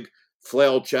big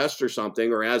flail chest or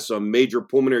something, or has some major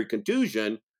pulmonary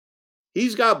contusion,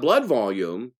 he's got blood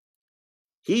volume.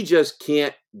 He just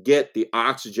can't get the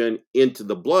oxygen into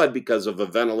the blood because of a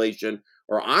ventilation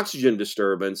or oxygen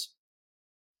disturbance.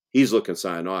 He's looking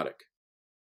cyanotic.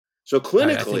 So I think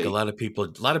clinically, a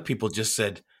lot of people just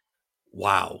said,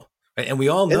 wow. And we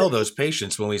all and know those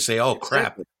patients when we say, oh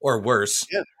crap, exactly, or worse,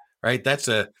 yeah, right? That's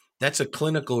a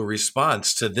clinical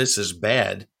response to this is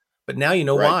bad. But now you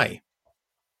know right.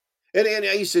 why. And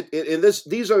I used to, and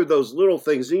these are those little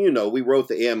things. And we wrote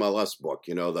the AMLS book,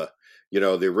 the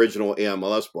original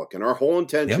AMLS book, and our whole Yep.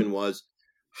 intention was,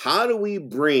 how do we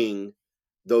bring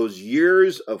those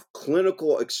years of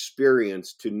clinical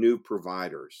experience to new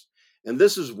providers? And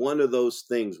this is one of those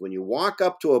things. When you walk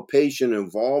up to a patient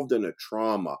involved in a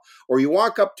trauma, or you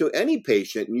walk up to any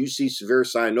patient and you see severe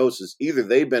cyanosis, either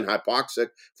they've been hypoxic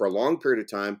for a long period of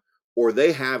time, or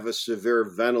they have a severe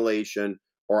ventilation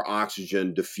or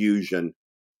oxygen diffusion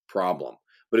problem.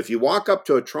 But if you walk up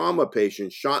to a trauma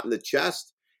patient shot in the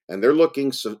chest and they're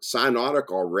looking cyanotic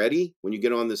already when you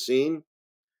get on the scene,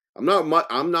 I'm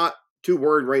not too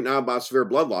worried right now about severe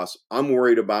blood loss. I'm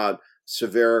worried about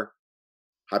severe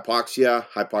hypoxia,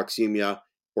 hypoxemia,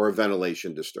 or a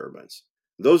ventilation disturbance.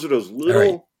 Those are those All right.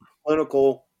 little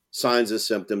clinical signs and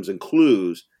symptoms and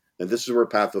clues, and this is where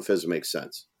pathophys makes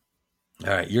sense. All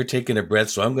right. You're taking a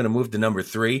breath, so I'm going to move to number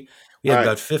 3. We All have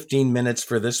right. about 15 minutes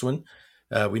for this one.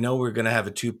 We know we're going to have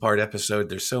a 2-part episode.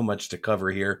 There's so much to cover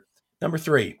here. Number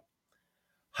 3,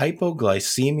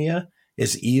 hypoglycemia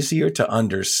is easier to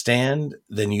understand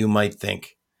than you might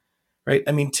think, right?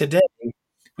 I mean, today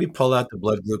we pull out the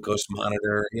blood glucose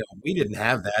monitor. We didn't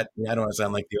have that. I don't want to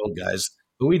sound like the old guys,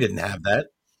 but we didn't have that.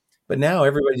 But now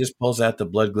everybody just pulls out the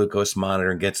blood glucose monitor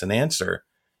and gets an answer.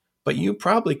 But you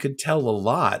probably could tell a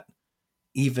lot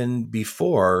even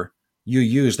before you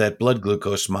use that blood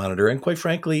glucose monitor. And quite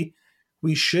frankly,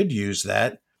 we should use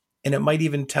that. And it might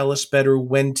even tell us better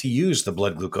when to use the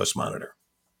blood glucose monitor.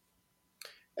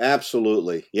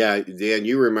 Absolutely. Yeah, Dan,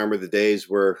 you remember the days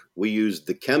where we used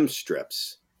the chem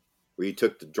strips, where you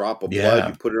took the drop of blood, you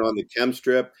Yeah. put it on the chem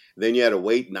strip, then you had to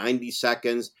wait 90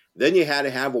 seconds. Then you had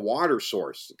to have a water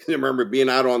source. I remember being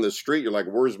out on the street, you're like,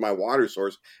 where's my water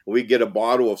source? And we get a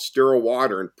bottle of sterile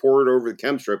water and pour it over the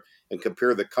chem strip and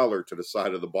compare the color to the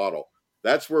side of the bottle.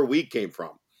 That's where we came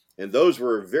from. And those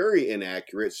were very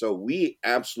inaccurate. So we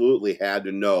absolutely had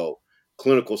to know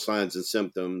clinical signs and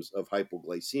symptoms of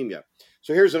hypoglycemia.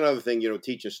 So here's another thing,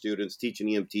 teaching students, teaching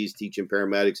EMTs, teaching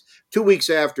paramedics. 2 weeks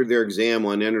after their exam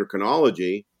on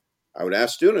endocrinology, I would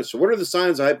ask students, so what are the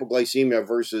signs of hypoglycemia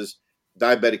versus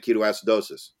diabetic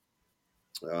ketoacidosis?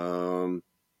 Um,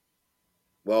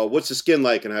 well, what's the skin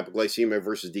like in hypoglycemia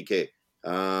versus DK?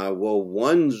 Well,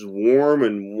 one's warm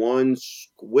and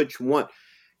which one?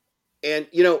 And,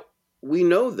 we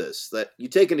know this, that you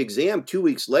take an exam 2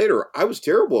 weeks later. I was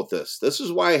terrible at this. This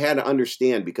is why I had to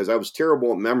understand, because I was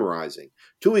terrible at memorizing.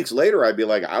 2 weeks later, I'd be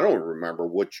like, I don't remember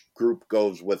which group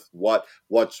goes with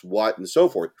what's what, and so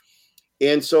forth.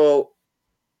 And so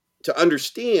to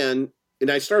understand,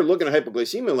 and I started looking at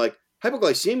hypoglycemia, like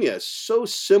hypoglycemia is so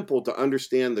simple to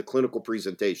understand the clinical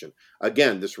presentation.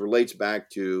 Again, this relates back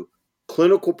to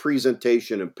clinical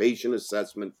presentation and patient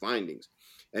assessment findings.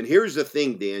 And here's the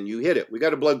thing, Dan, you hit it. We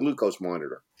got a blood glucose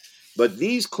monitor. But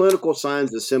these clinical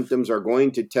signs and symptoms are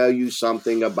going to tell you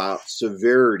something about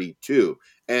severity too,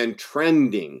 and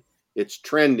trending. It's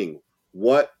trending.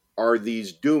 What are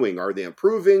these doing? Are they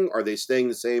improving? Are they staying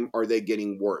the same? Are they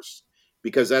getting worse?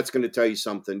 Because that's going to tell you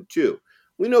something too.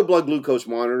 We know blood glucose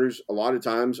monitors a lot of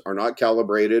times are not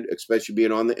calibrated, especially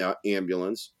being on the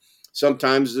ambulance.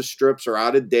 Sometimes the strips are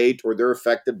out of date, or they're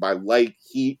affected by light,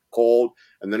 heat, cold,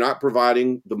 and they're not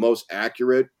providing the most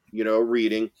accurate,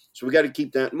 reading. So we got to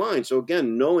keep that in mind. So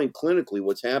again, knowing clinically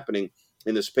what's happening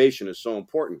in this patient is so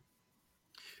important.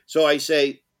 So I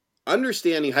say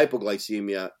understanding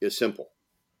hypoglycemia is simple,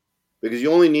 because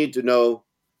you only need to know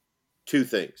two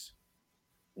things.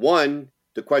 One,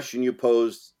 the question you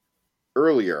posed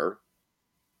earlier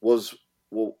was,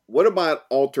 well, what about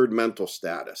altered mental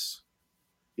status?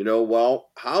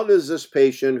 Well, how does this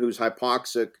patient who's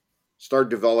hypoxic start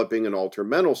developing an altered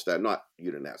mental status? Not,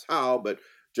 you didn't ask how, but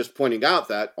just pointing out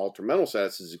that altered mental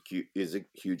status is a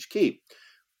huge key.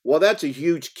 Well, that's a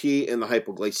huge key in the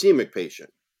hypoglycemic patient,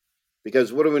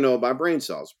 because what do we know about brain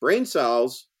cells? Brain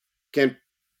cells can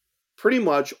pretty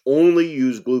much only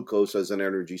use glucose as an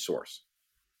energy source.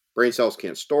 Brain cells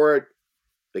can't store it,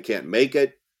 they can't make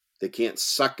it, they can't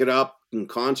suck it up and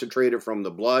concentrate it from the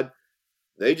blood.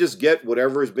 They just get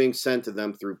whatever is being sent to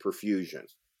them through perfusion.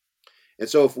 And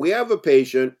so if we have a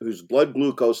patient whose blood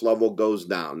glucose level goes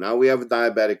down, now we have a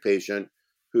diabetic patient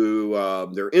who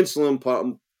their insulin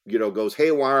pump, goes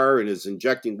haywire and is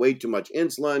injecting way too much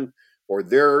insulin, or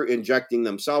they're injecting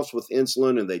themselves with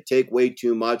insulin and they take way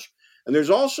too much. And there's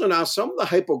also now some of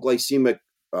the hypoglycemic,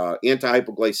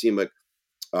 anti-hypoglycemic,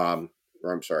 or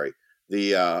I'm sorry,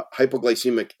 the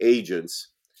hypoglycemic agents.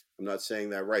 I'm not saying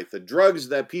that right. The drugs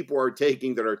that people are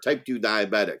taking that are type 2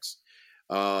 diabetics,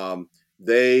 um,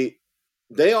 they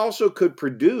they also could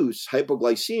produce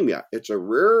hypoglycemia. It's a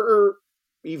rarer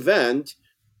event,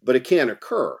 but it can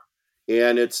occur.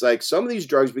 And it's like some of these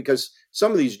drugs, because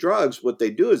some of these drugs, what they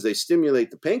do is they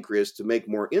stimulate the pancreas to make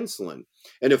more insulin.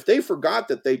 And if they forgot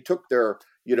that they took their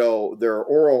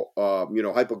oral,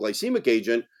 hypoglycemic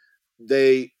agent,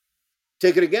 they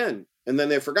take it again. And then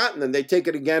they've forgotten, then they take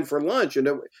it again for lunch. And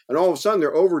all of a sudden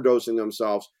they're overdosing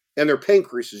themselves and their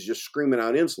pancreas is just screaming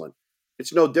out insulin.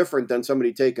 It's no different than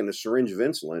somebody taking a syringe of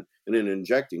insulin and then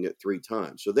injecting it 3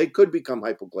 times. So they could become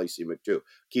hypoglycemic too.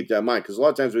 Keep that in mind, because a lot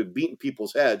of times we've beaten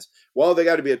people's heads. Well, they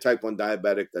got to be a type 1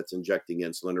 diabetic that's injecting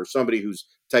insulin, or somebody who's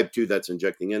type 2 that's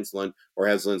injecting insulin or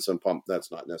has an insulin pump.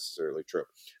 That's not necessarily true.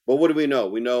 But what do we know?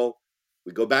 We know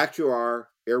we go back to our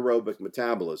aerobic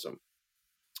metabolism.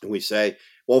 And we say,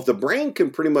 well, if the brain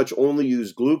can pretty much only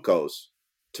use glucose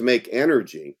to make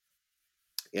energy,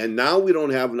 and now we don't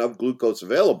have enough glucose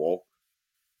available,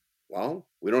 well,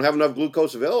 we don't have enough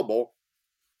glucose available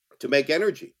to make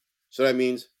energy. So that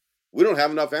means we don't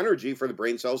have enough energy for the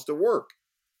brain cells to work.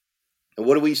 And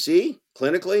what do we see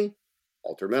clinically?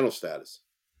 Altered mental status.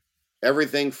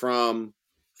 Everything from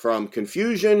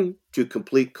confusion to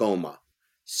complete coma.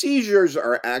 Seizures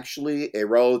are actually a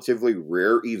relatively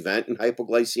rare event in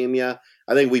hypoglycemia.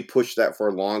 I think we pushed that for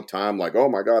a long time, like, oh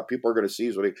my God, people are going to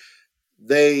seize.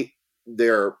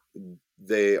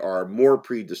 They are more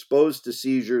predisposed to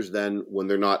seizures than when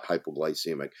they're not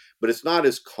hypoglycemic, but it's not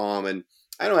as common.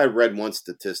 I know I read one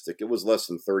statistic; it was less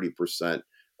than 30%.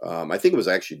 I think it was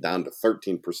actually down to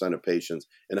 13% of patients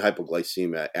in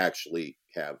hypoglycemia actually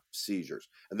have seizures,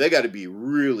 and they got to be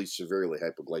really severely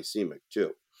hypoglycemic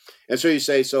too. And so you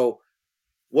say, so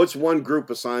what's one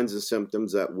group of signs and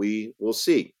symptoms that we will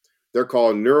see? They're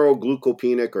called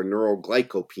neuroglycopenic or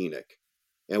neuroglycopenic.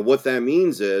 And what that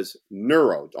means is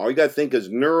all you got to think is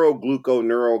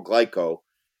neuroglyco,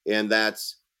 and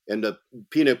the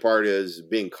penic part is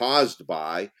being caused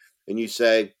by, and you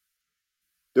say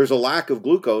there's a lack of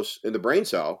glucose in the brain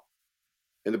cell,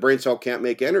 and the brain cell can't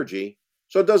make energy,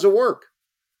 so it doesn't work.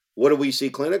 What do we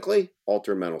see clinically?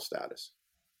 Altered mental status.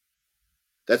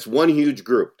 That's one huge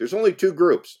group. There's only 2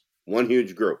 groups, one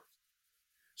huge group.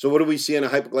 So what do we see in a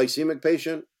hypoglycemic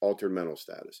patient? Altered mental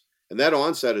status. And that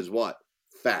onset is what?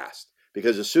 Fast.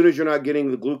 Because as soon as you're not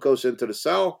getting the glucose into the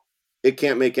cell, it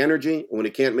can't make energy. And when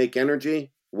it can't make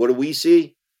energy, what do we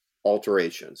see?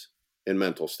 Alterations in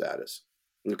mental status.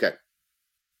 Okay.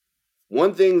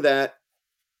 One thing that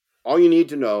all you need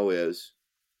to know is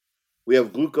we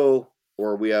have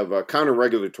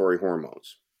counter-regulatory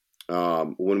hormones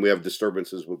when we have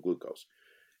disturbances with glucose.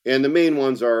 And the main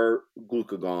ones are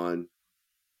glucagon.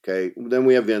 Okay. Then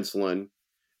we have insulin.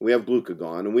 We have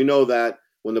glucagon. And we know that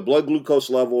when the blood glucose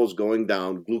level is going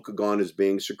down, glucagon is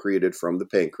being secreted from the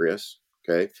pancreas,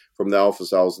 okay, from the alpha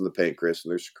cells in the pancreas,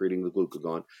 and they're secreting the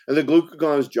glucagon. And the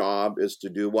glucagon's job is to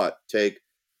do what? Take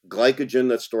glycogen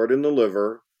that's stored in the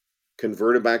liver,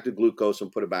 convert it back to glucose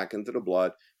and put it back into the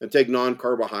blood, and take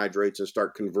non-carbohydrates and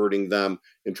start converting them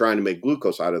and trying to make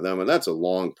glucose out of them. And that's a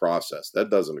long process.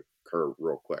 That doesn't occur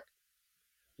real quick.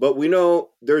 But we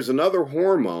know there's another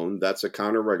hormone that's a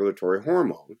counter-regulatory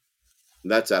hormone.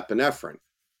 That's epinephrine.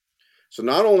 So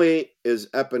not only is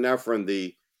epinephrine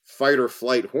the fight or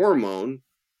flight hormone,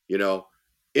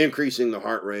 increasing the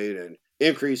heart rate and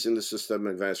increasing the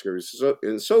systemic vascular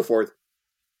and so forth,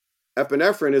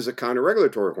 epinephrine is a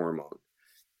counter-regulatory hormone.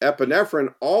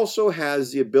 Epinephrine also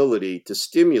has the ability to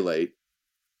stimulate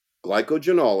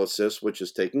glycogenolysis, which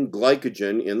is taking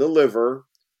glycogen in the liver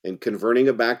and converting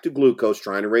it back to glucose,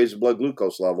 trying to raise the blood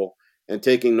glucose level, and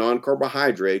taking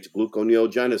non-carbohydrates,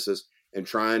 gluconeogenesis, and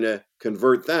trying to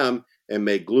convert them and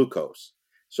make glucose.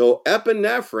 So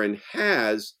epinephrine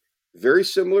has very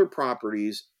similar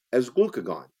properties as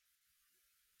glucagon.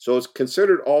 So it's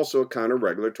considered also a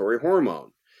counter-regulatory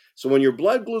hormone. So when your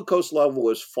blood glucose level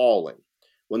is falling,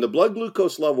 when the blood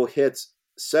glucose level hits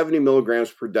 70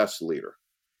 milligrams per deciliter,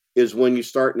 is when you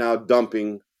start now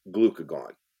dumping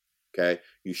glucagon. Okay,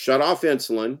 you shut off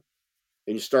insulin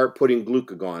and you start putting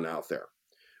glucagon out there.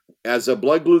 As the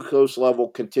blood glucose level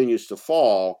continues to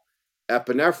fall,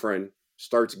 epinephrine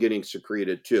starts getting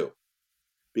secreted too.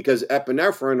 Because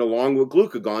epinephrine, along with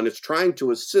glucagon, is trying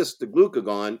to assist the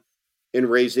glucagon in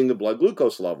raising the blood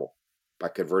glucose level by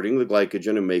converting the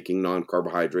glycogen and making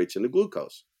non-carbohydrates into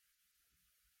glucose.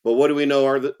 But what do we know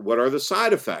what are the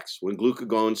side effects when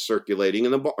glucagon is circulating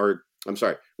in the body?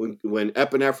 When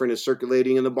epinephrine is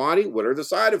circulating in the body, what are the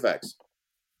side effects?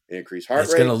 Increased heart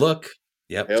It's going rate. to look,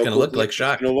 it's going to look like It's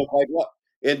shock. going to look like what?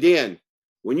 And Dan,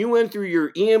 when you went through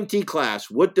your EMT class,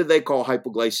 what did they call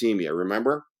hypoglycemia?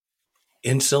 Remember?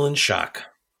 Insulin shock.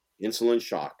 Insulin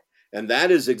shock. And that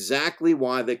is exactly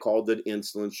why they called it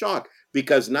insulin shock,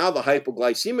 because now the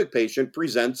hypoglycemic patient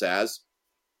presents as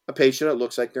a patient that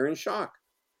looks like they're in shock.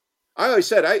 I always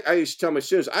said, I used to tell my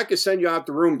students, I could send you out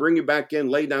the room, bring you back in,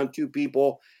 lay down two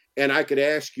people, and I could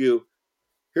ask you,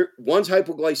 here, one's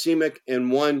hypoglycemic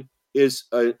and one is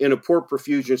in a poor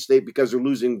perfusion state because they're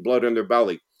losing blood in their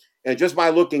belly. And just by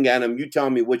looking at them, you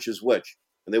tell me which is which,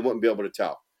 and they wouldn't be able to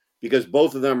tell because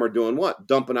both of them are doing what?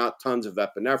 Dumping out tons of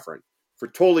epinephrine for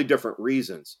totally different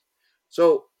reasons.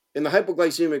 So in the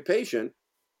hypoglycemic patient,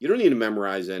 you don't need to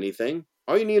memorize anything.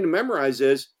 All you need to memorize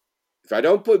is, if I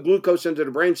don't put glucose into the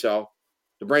brain cell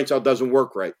doesn't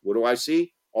work right. What do I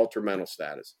see? Altered mental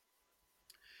status.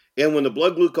 And when the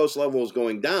blood glucose level is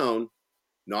going down,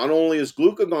 not only is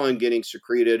glucagon getting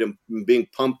secreted and being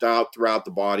pumped out throughout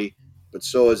the body, but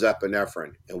so is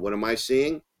epinephrine. And what am I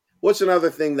seeing? What's another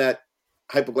thing that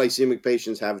hypoglycemic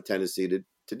patients have a tendency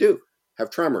to do? Have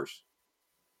tremors.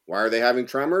 Why are they having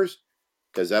tremors?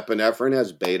 Because epinephrine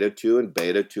has beta-2, and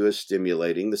beta-2 is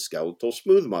stimulating the skeletal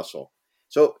smooth muscle.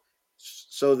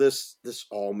 So this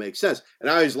all makes sense. And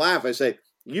I always laugh. I say,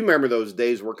 you remember those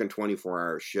days working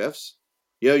 24-hour shifts?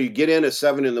 You get in at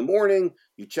 7 a.m,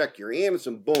 you check your ambulance,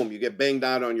 and boom, you get banged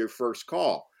out on your first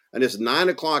call. And it's 9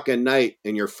 o'clock at night,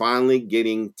 and you're finally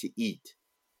getting to eat.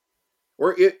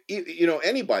 Or,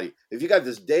 anybody, if you got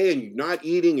this day and you're not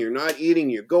eating,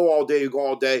 you go all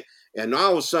day, and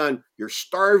all of a sudden you're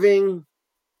starving.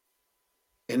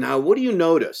 And now what do you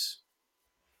notice?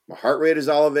 My heart rate is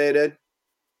elevated.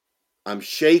 I'm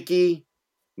shaky.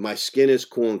 My skin is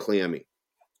cool and clammy.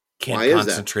 Can't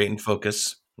concentrate and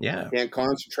focus. Yeah. Can't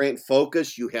concentrate and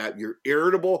focus. You're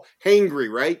irritable, hangry,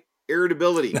 right?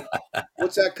 Irritability.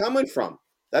 What's that coming from?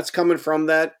 That's coming from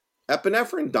that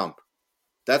epinephrine dump.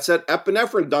 That's that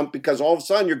epinephrine dump because all of a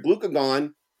sudden your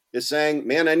glucagon is saying,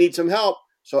 man, I need some help.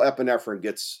 So epinephrine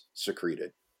gets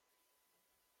secreted.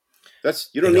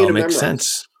 You don't need to memorize.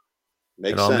 Sense.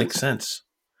 It all makes sense.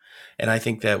 And I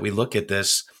think that we look at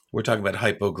this, we're talking about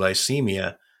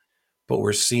hypoglycemia, but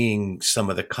we're seeing some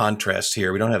of the contrast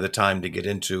here. We don't have the time to get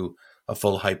into a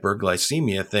full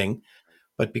hyperglycemia thing,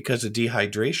 but because of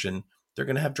dehydration, they're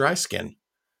going to have dry skin.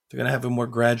 They're going to have a more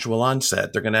gradual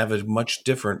onset. They're going to have a much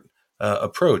different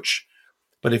approach.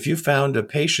 But if you found a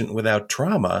patient without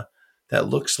trauma that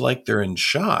looks like they're in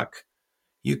shock,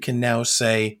 you can now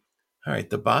say, all right,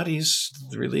 the body's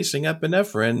releasing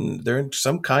epinephrine. They're in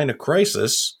some kind of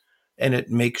crisis, and it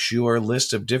makes your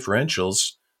list of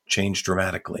differentials change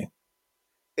dramatically.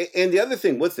 And the other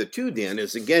thing with it too, Dan,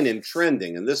 is again in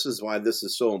trending, and this is why this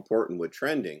is so important with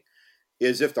trending,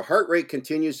 is if the heart rate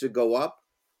continues to go up,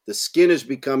 the skin is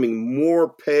becoming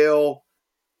more pale,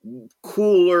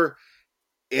 cooler,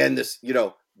 and this,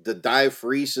 the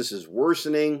diaphoresis is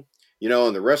worsening,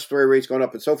 and the respiratory rate's going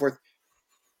up and so forth.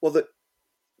 Well,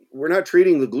 we're not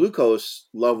treating the glucose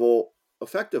level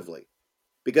effectively,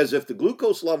 because if the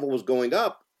glucose level was going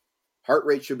up, heart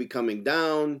rate should be coming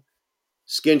down,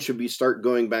 skin should start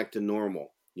going back to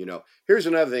normal. Here's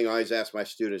another thing I always ask my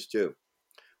students too.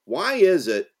 Why is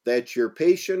it that your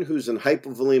patient who's in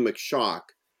hypovolemic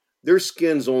shock, their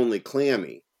skin's only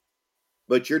clammy,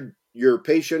 but your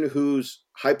patient who's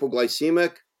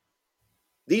hypoglycemic,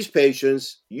 these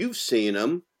patients, you've seen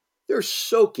them, they're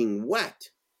soaking wet.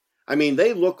 I mean,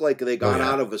 they look like they got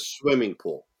out of a swimming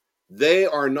pool. They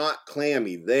are not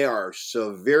clammy. They are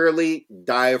severely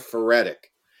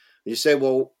diaphoretic. You say,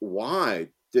 well, why?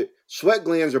 The sweat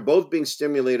glands are both being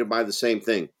stimulated by the same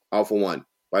thing, alpha-1,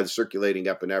 by the circulating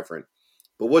epinephrine.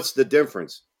 But what's the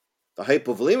difference? The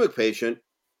hypovolemic patient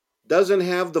doesn't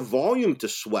have the volume to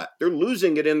sweat. They're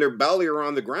losing it in their belly or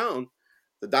on the ground.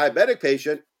 The diabetic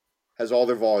patient has all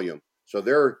their volume. So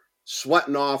they're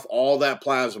sweating off all that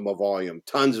plasma volume,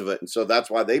 tons of it. And so that's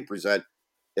why they present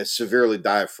as severely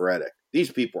diaphoretic.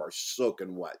 These people are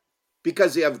soaking wet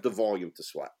because they have the volume to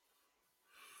sweat.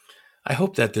 I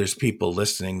hope that there's people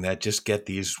listening that just get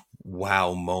these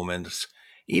wow moments,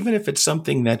 even if it's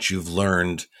something that you've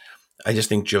learned. I just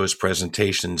think Joe's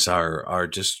presentations are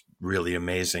just really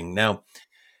amazing. Now,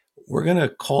 we're going to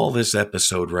call this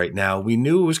episode right now. We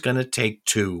knew it was going to take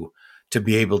 2 to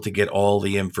be able to get all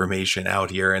the information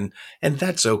out here, and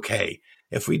that's okay.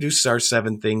 If we do our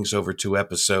 7 things over 2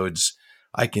 episodes,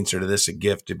 I consider this a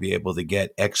gift to be able to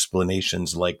get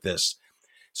explanations like this.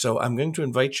 So I'm going to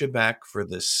invite you back for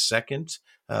the second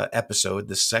episode,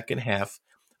 the second half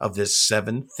of this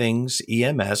 7 Things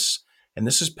EMS, and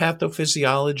this is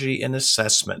pathophysiology and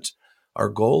assessment. Our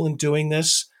goal in doing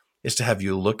this is to have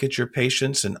you look at your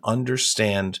patients and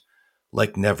understand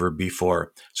like never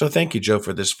before. So thank you, Joe,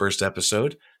 for this first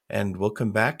episode, and we'll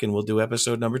come back and we'll do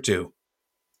episode number 2.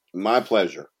 My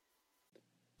pleasure.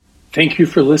 Thank you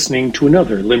for listening to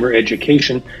another Limmer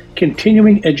Education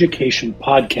Continuing Education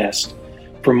podcast.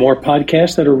 For more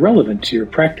podcasts that are relevant to your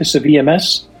practice of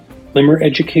EMS,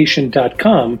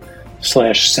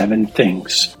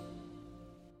 limmereducation.com/7things.